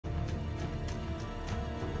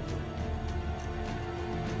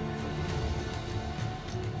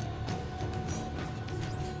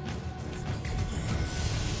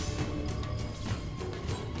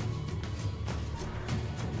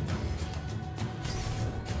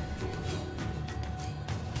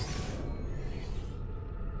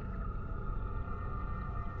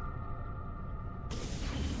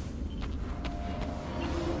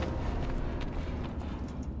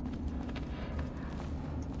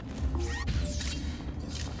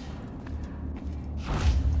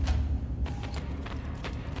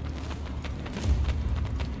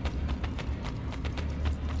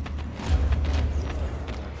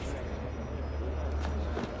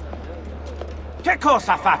Che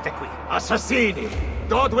cosa fate qui? Assassini!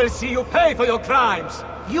 God will see you pay for your crimes!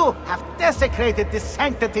 You have desecrated the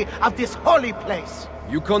sanctity of this holy place.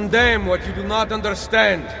 You condemn what you do not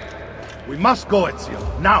understand. We must go, Ezio,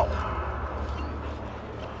 now!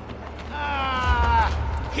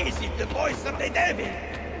 This is the voice of the devil!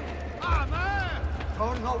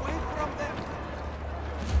 Turn away from them.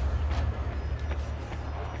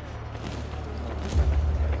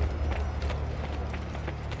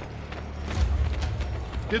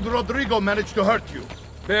 Did Rodrigo manage to hurt you?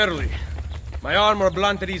 Barely. My armor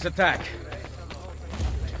blunted his attack.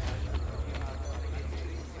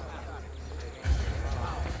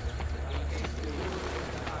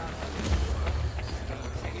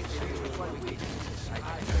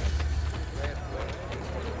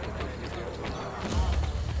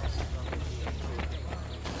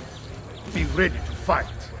 Be ready to fight.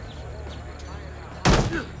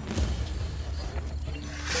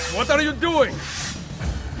 What are you doing?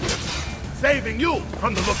 Saving you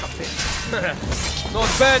from the look of things. Not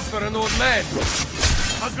bad for an old man.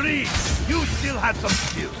 Agreed. You still have some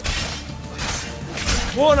skill.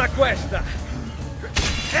 Buona questa.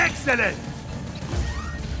 Excellent!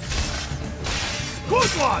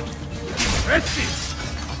 Good one! Resti!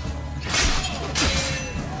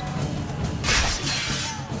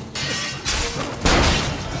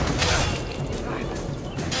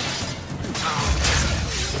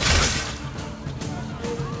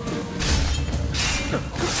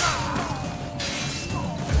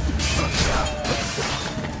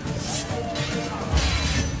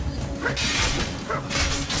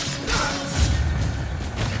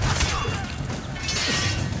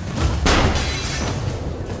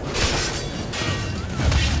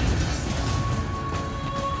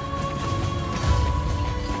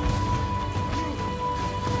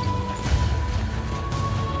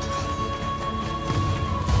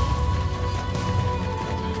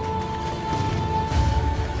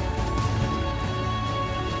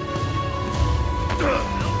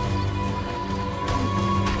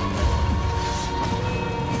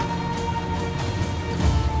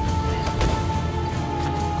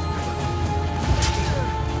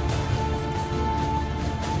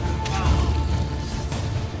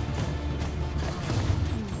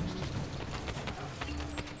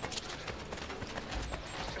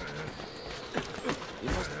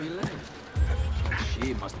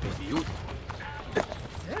 She must be beautiful.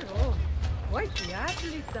 Oh, quite the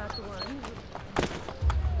athlete, that one.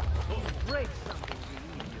 Break something,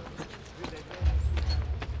 you idiot.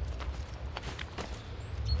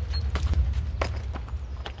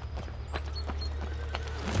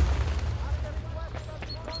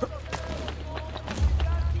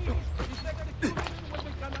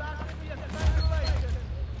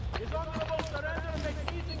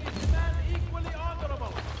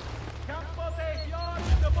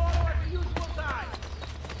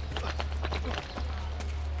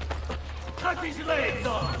 Cut his legs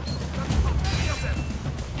off!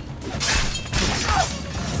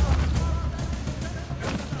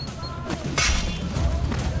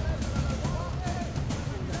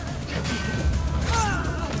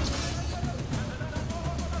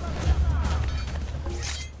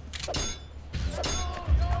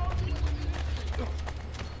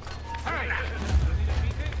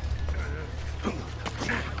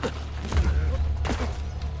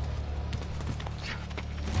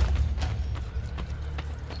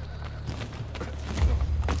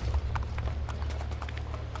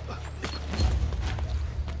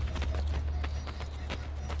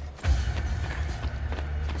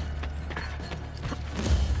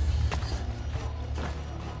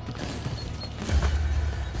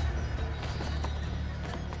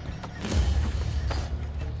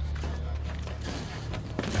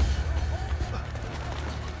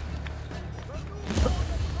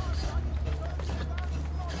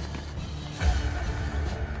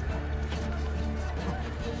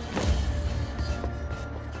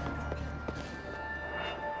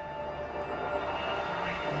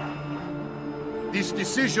 This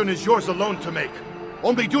decision is yours alone to make.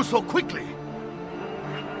 Only do so quickly.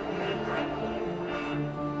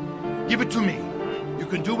 Give it to me. You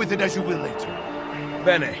can do with it as you will later.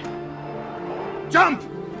 Bene. Jump!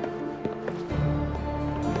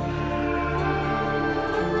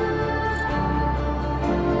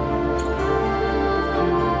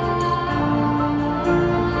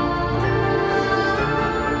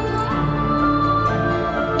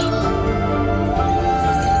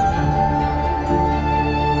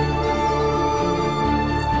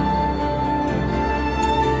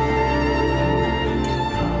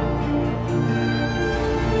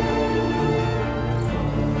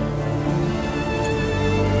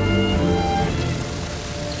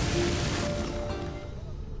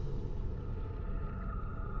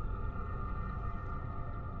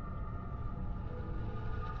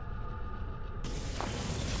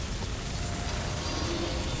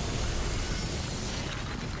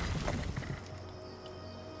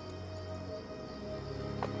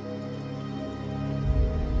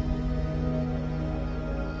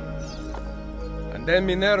 And then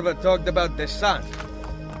Minerva talked about the sun.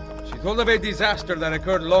 She told of a disaster that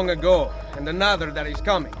occurred long ago, and another that is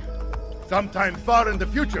coming. Sometime far in the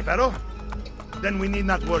future, Vero? Then we need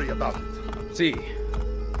not worry about it. See.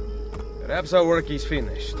 Perhaps our work is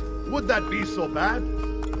finished. Would that be so bad?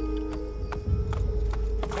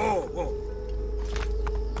 Whoa, whoa.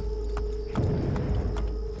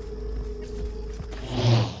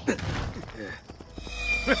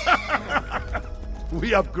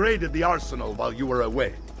 We upgraded the arsenal while you were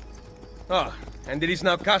away. Ah, and it is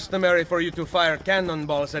now customary for you to fire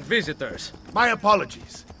cannonballs at visitors. My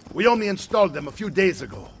apologies. We only installed them a few days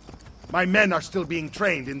ago. My men are still being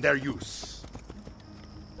trained in their use.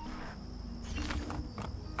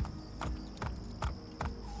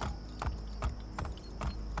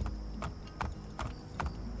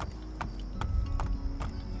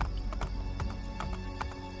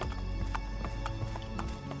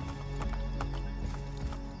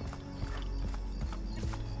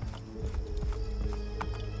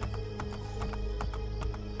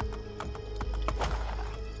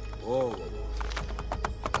 Whoa.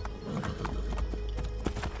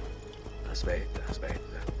 Aspetta, aspetta.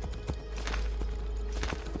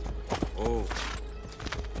 Oh.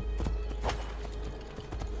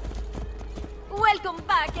 Welcome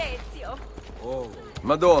back, Ezio. Oh.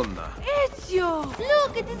 Madonna. Ezio!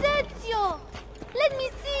 Look, it is Ezio! Let me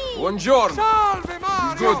see! Buongiorno. Salve,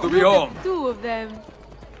 Mario! Good to be home. Two of them.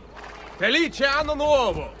 Felice anno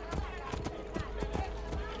nuovo.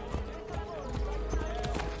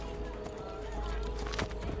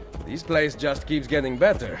 This place just keeps getting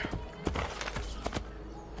better.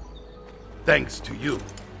 Thanks to you.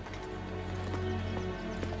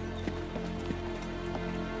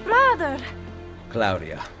 Brother!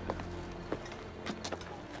 Claudia.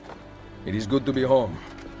 It is good to be home.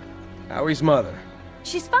 How is mother?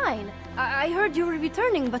 She's fine. I heard you were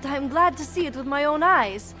returning, but I'm glad to see it with my own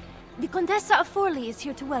eyes. The Contessa of Forli is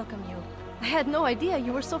here to welcome you. I had no idea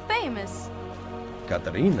you were so famous.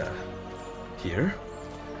 Caterina? Here?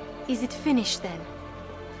 Is it finished then?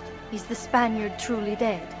 Is the Spaniard truly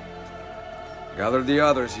dead? Gather the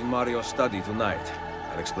others in Mario's study tonight.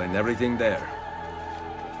 I'll explain everything there.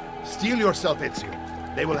 Steel yourself,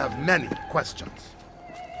 Ezio. They will have many questions.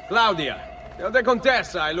 Claudia, tell the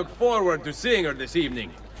Contessa I look forward to seeing her this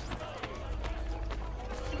evening.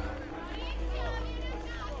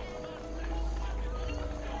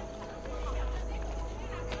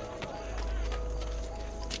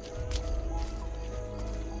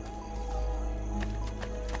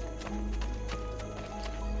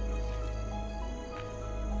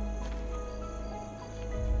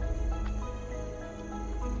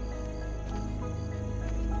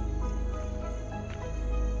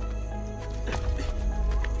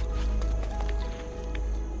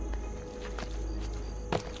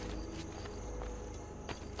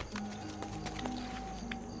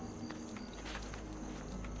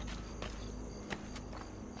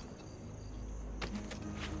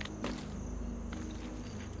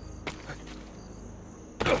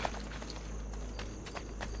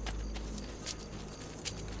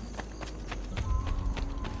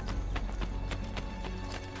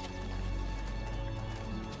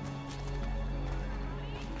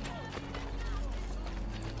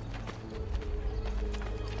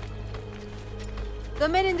 The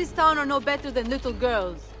men in this town are no better than little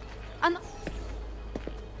girls. And...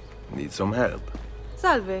 Need some help.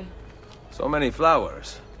 Salve. So many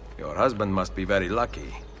flowers. Your husband must be very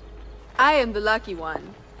lucky. I am the lucky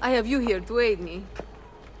one. I have you here to aid me.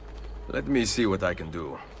 Let me see what I can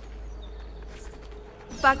do.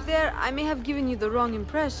 Back there, I may have given you the wrong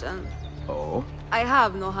impression. Oh? I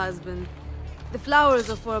have no husband. The flowers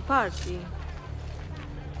are for a party.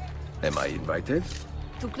 Am I invited?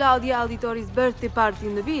 To Claudia Auditori's birthday party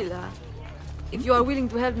in the villa. If you are willing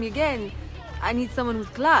to help me again, I need someone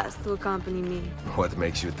with class to accompany me. What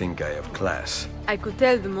makes you think I have class? I could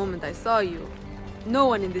tell the moment I saw you. No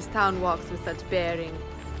one in this town walks with such bearing.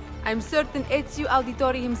 I'm certain Ezio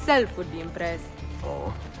Auditori himself would be impressed.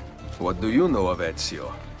 Oh? What do you know of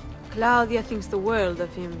Ezio? Claudia thinks the world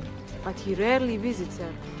of him, but he rarely visits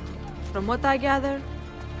her. From what I gather,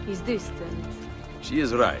 he's distant. She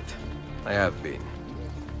is right. I have been.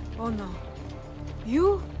 Oh no.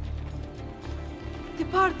 You? The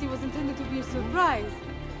party was intended to be a surprise.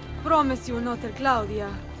 Promise you will not tell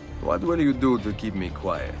Claudia. What will you do to keep me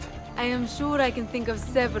quiet? I am sure I can think of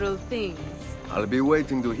several things. I'll be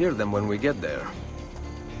waiting to hear them when we get there.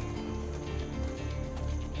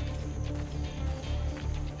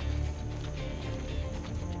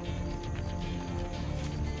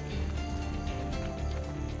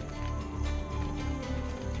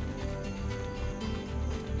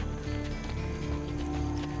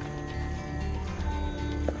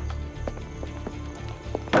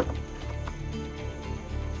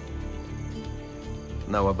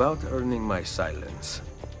 Now about earning my silence.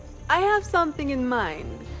 I have something in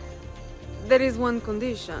mind. There is one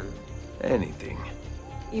condition. Anything.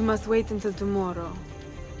 You must wait until tomorrow.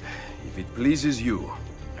 If it pleases you,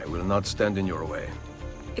 I will not stand in your way.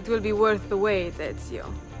 It will be worth the wait,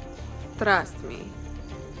 Ezio. Trust me.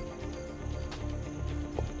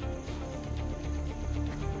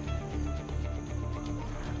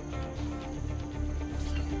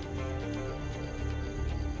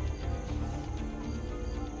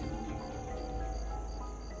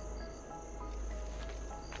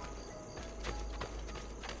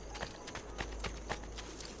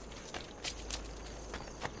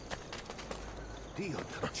 Dio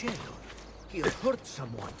del cielo! He has hurt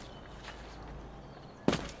someone.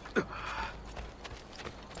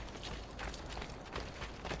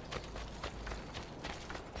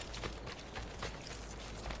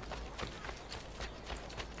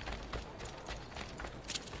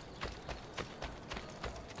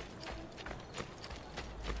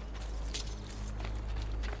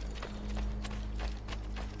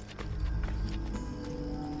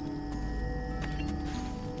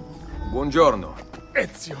 Buongiorno.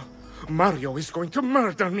 Ezio! Mario is going to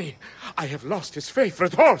murder me! I have lost his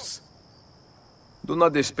favorite horse! Do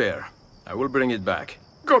not despair. I will bring it back.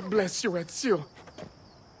 God bless you, Ezio!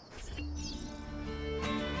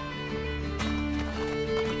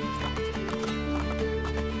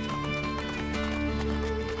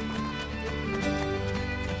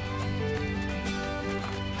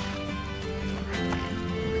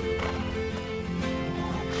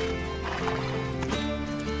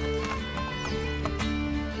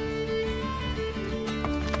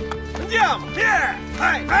 Andiamo! Here!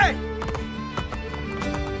 Hey! Hey!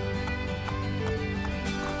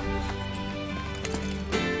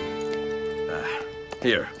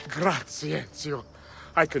 Here. Grazie, Ezio.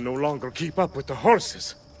 I can no longer keep up with the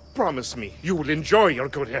horses. Promise me you will enjoy your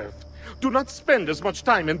good health. Do not spend as much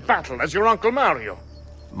time in battle as your Uncle Mario.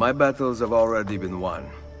 My battles have already been won.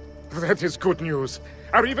 That is good news.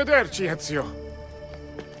 Arrivederci, Ezio.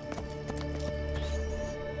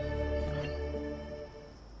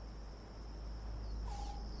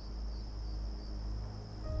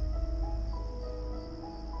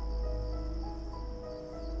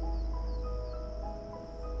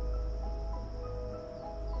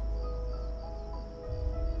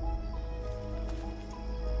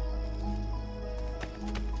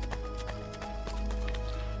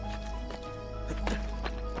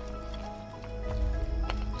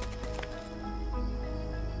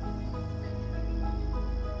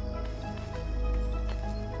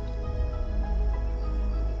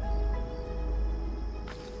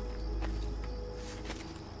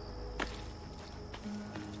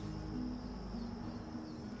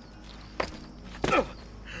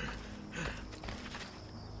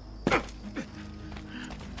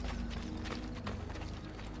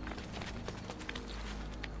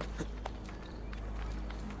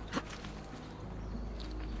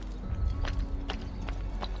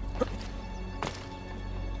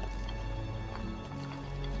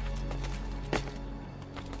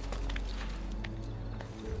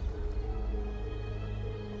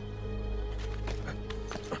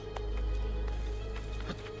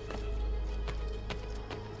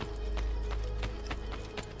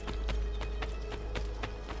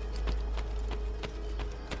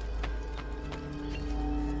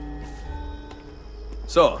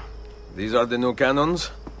 So, these are the new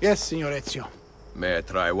cannons? Yes, Signor Ezio. May I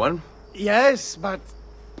try one? Yes, but...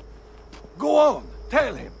 Go on,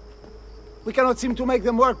 tell him. We cannot seem to make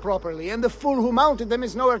them work properly, and the fool who mounted them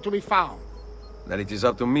is nowhere to be found. Then it is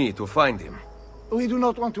up to me to find him. We do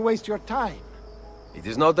not want to waste your time. It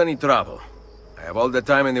is not any trouble. I have all the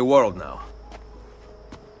time in the world now.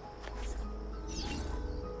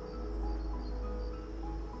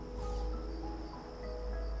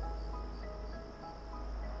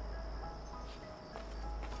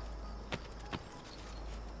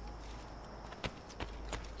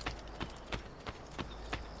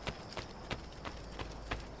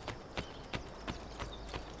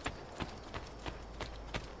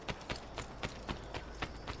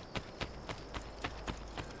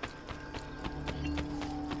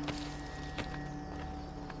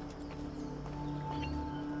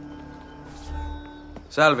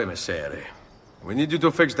 Salve, Messere. We need you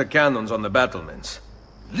to fix the cannons on the battlements.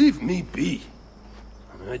 Leave me be.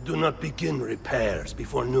 I do not begin repairs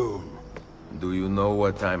before noon. Do you know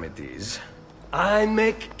what time it is? I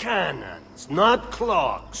make cannons, not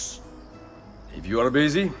clocks. If you are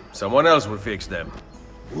busy, someone else will fix them.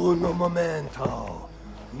 Uno momento.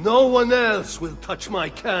 No one else will touch my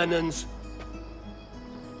cannons.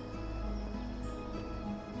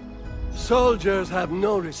 Soldiers have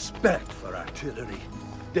no respect for artillery.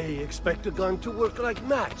 They expect a gun to work like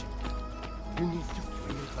magic. You need to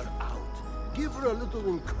feel her out. Give her a little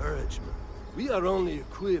encouragement. We are only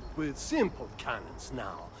equipped with simple cannons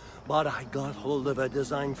now. But I got hold of a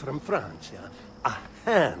design from France, yeah? A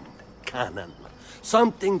hand cannon.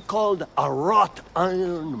 Something called a wrought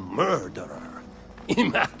iron murderer.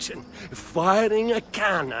 Imagine firing a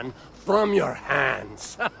cannon from your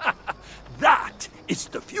hands. That is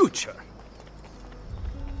the future.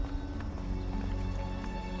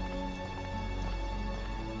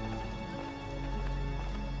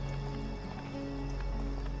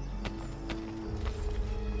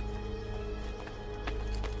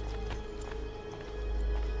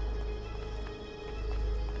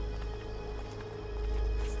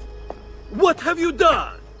 What have you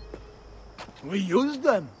done? We used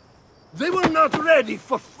them. They were not ready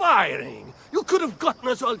for firing. You could have gotten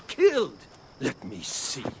us all killed. Let me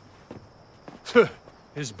see.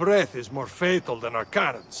 His breath is more fatal than our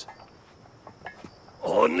cannons.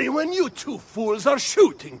 Only when you two fools are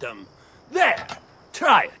shooting them. There,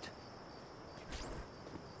 try it.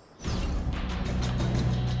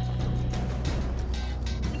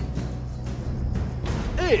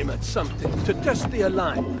 Aim at something to test the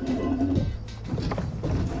alignment.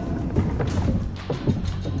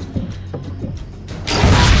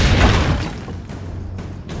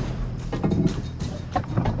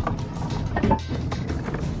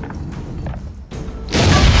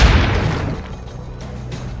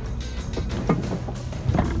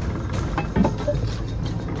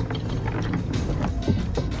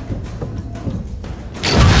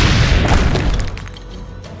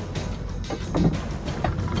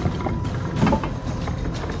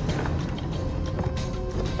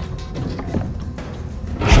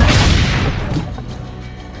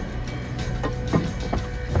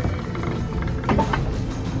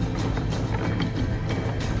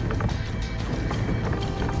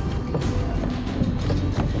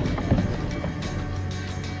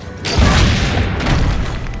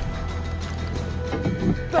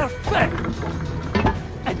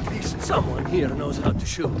 Here knows how to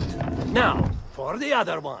shoot. Now, for the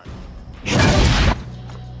other one. I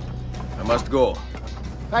must go.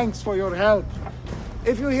 Thanks for your help.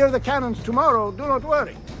 If you hear the cannons tomorrow, do not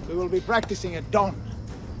worry. We will be practicing at dawn.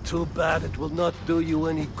 Too bad it will not do you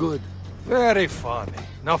any good. Very funny.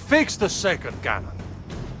 Now fix the second cannon.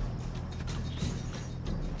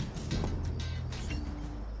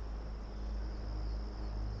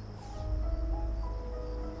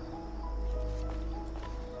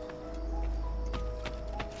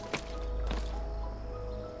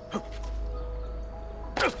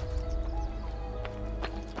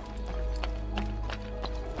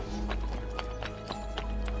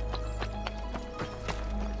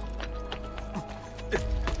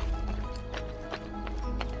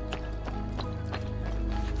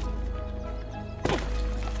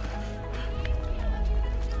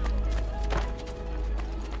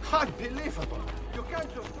 Unbelievable! You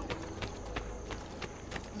can't just do it.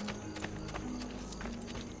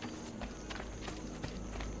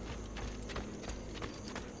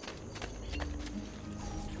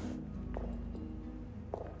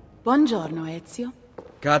 Buongiorno, Ezio.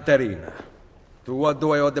 Caterina, to what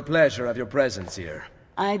do I owe the pleasure of your presence here?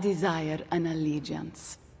 I desire an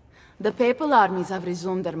allegiance. The papal armies have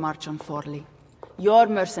resumed their march on Forli. Your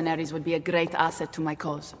mercenaries would be a great asset to my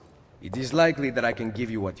cause. It is likely that I can give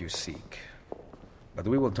you what you seek. But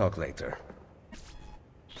we will talk later.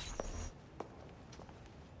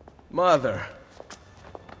 Mother!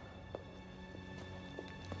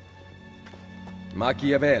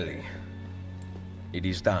 Machiavelli. It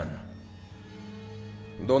is done.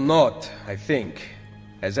 Though not, I think,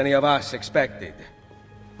 as any of us expected.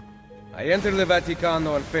 I entered the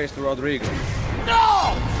Vaticano and faced Rodrigo.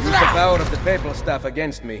 No! Used the power of the papal staff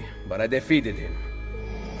against me, but I defeated him.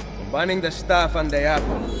 Combining the staff and the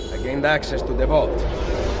apple, I gained access to the vault.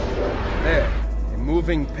 There, a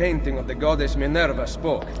moving painting of the goddess Minerva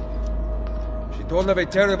spoke. She told of a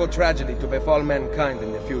terrible tragedy to befall mankind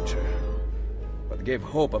in the future, but gave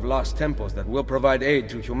hope of lost temples that will provide aid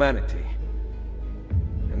to humanity.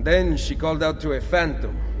 And then she called out to a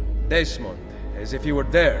phantom, Desmond, as if he were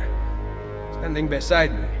there, standing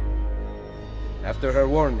beside me. After her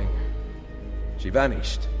warning, she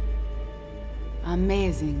vanished.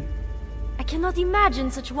 Amazing. I cannot imagine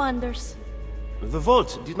such wonders. The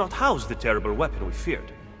vault did not house the terrible weapon we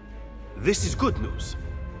feared. This is good news.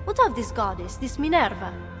 What of this goddess, this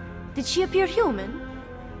Minerva? Did she appear human?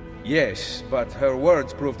 Yes, but her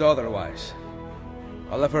words proved otherwise.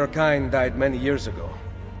 All of her kind died many years ago.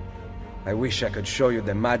 I wish I could show you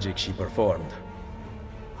the magic she performed.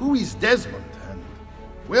 Who is Desmond, and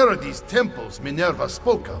where are these temples Minerva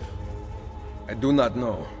spoke of? I do not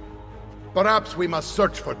know. Perhaps we must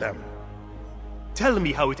search for them. Tell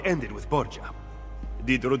me how it ended with Borgia.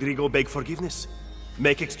 Did Rodrigo beg forgiveness?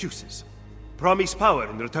 Make excuses? Promise power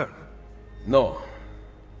in return? No.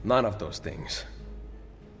 None of those things.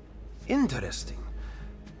 Interesting.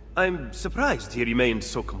 I'm surprised he remained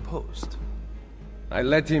so composed. I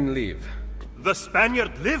let him leave. The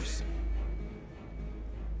Spaniard lives?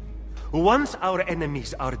 Once our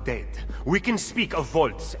enemies are dead, we can speak of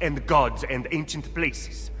vaults and gods and ancient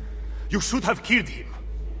places. You should have killed him.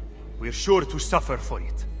 We're sure to suffer for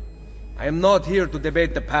it. I am not here to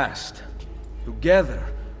debate the past. Together,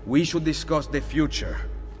 we should discuss the future.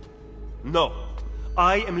 No.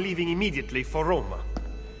 I am leaving immediately for Roma.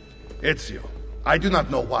 Ezio, I do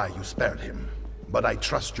not know why you spared him, but I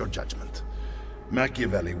trust your judgment.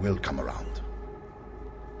 Machiavelli will come around.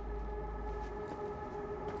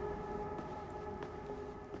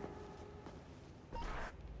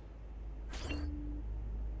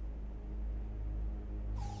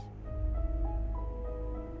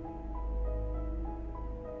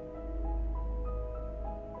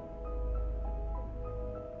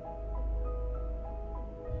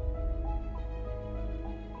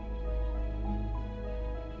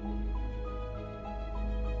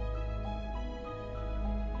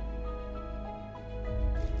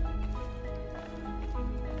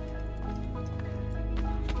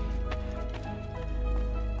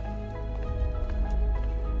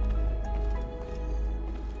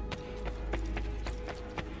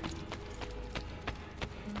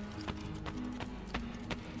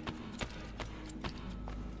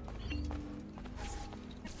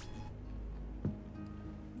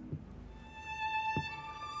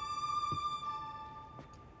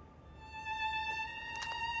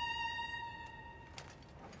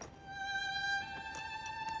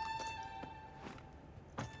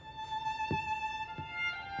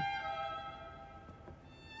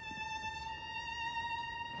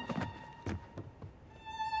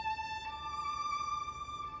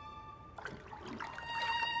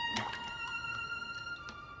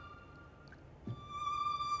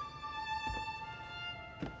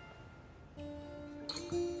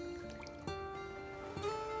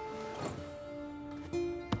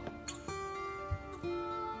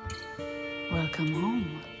 Welcome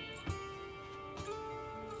home.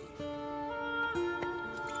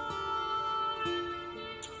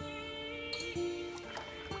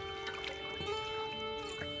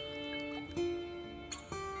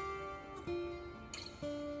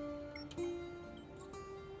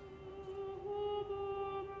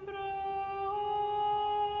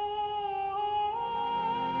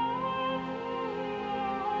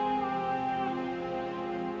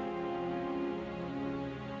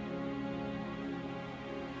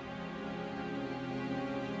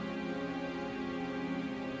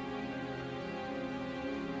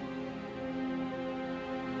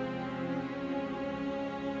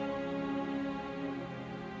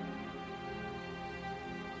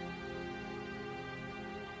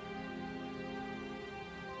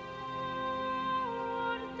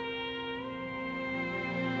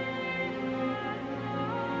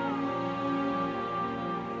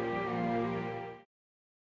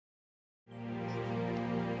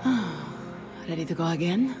 Ready to go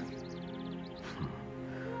again?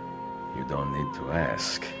 You don't need to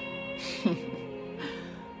ask.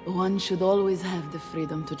 One should always have the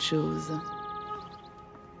freedom to choose.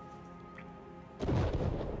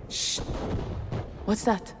 Shh! What's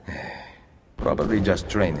that? Probably just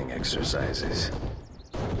training exercises.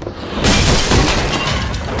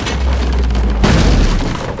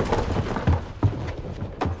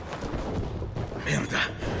 Mierda.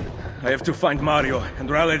 I have to find Mario and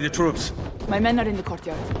rally the troops. My men are in the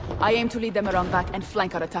courtyard. I aim to lead them around back and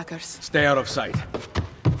flank our attackers. Stay out of sight.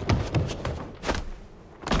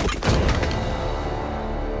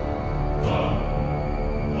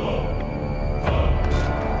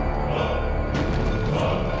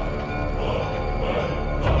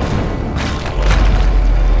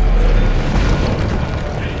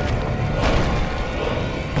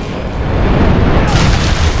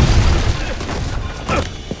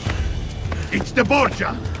 It's the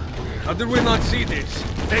Borgia! How did we not see this?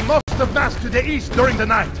 They must have massed to the east during the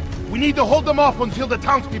night. We need to hold them off until the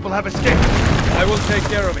townspeople have escaped. I will take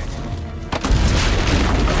care of it.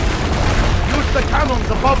 Use the cannons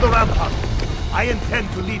above the rampart. I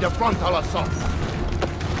intend to lead a frontal assault.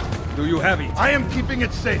 Do you have it? I am keeping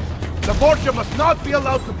it safe. The Borgia must not be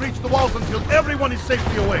allowed to breach the walls until everyone is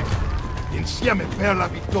safely away. Insieme per la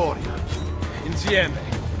vittoria. Insieme.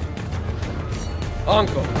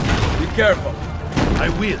 Uncle, be careful. I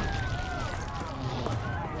will.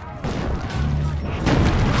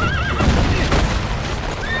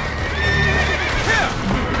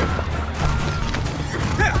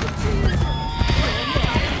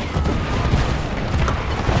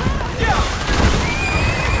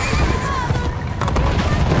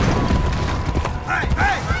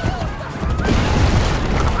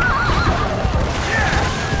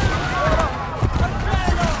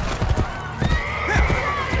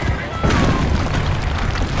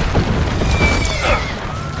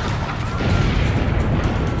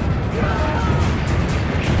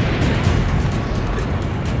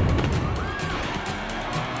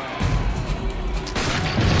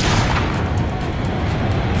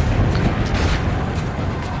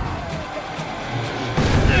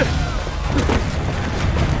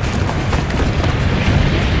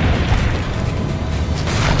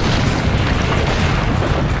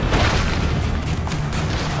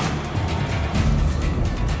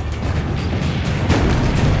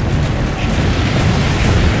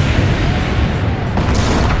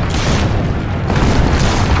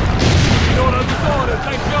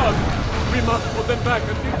 back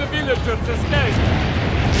until the villagers escape.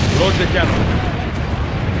 Load the cannon.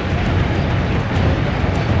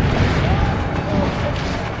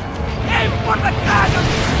 Aim for the cannon,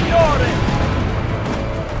 signore!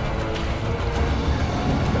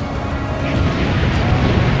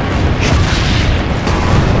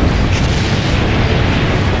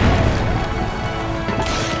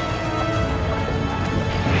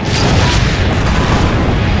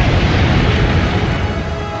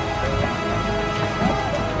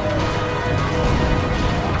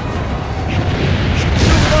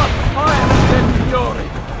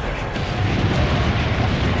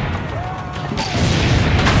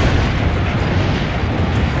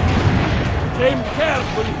 Aim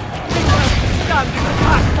carefully! We can't stand the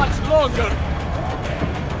attack much longer!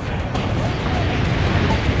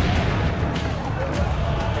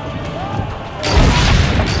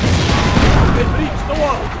 They've reached the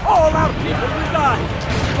wall! All our people will die!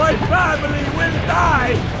 My family will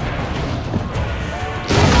die!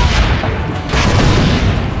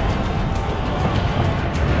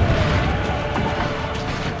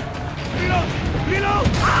 Reload! Reload!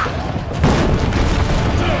 Ah!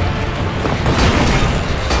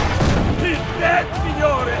 He's dead,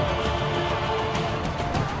 signore!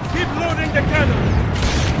 Keep loading the cannon!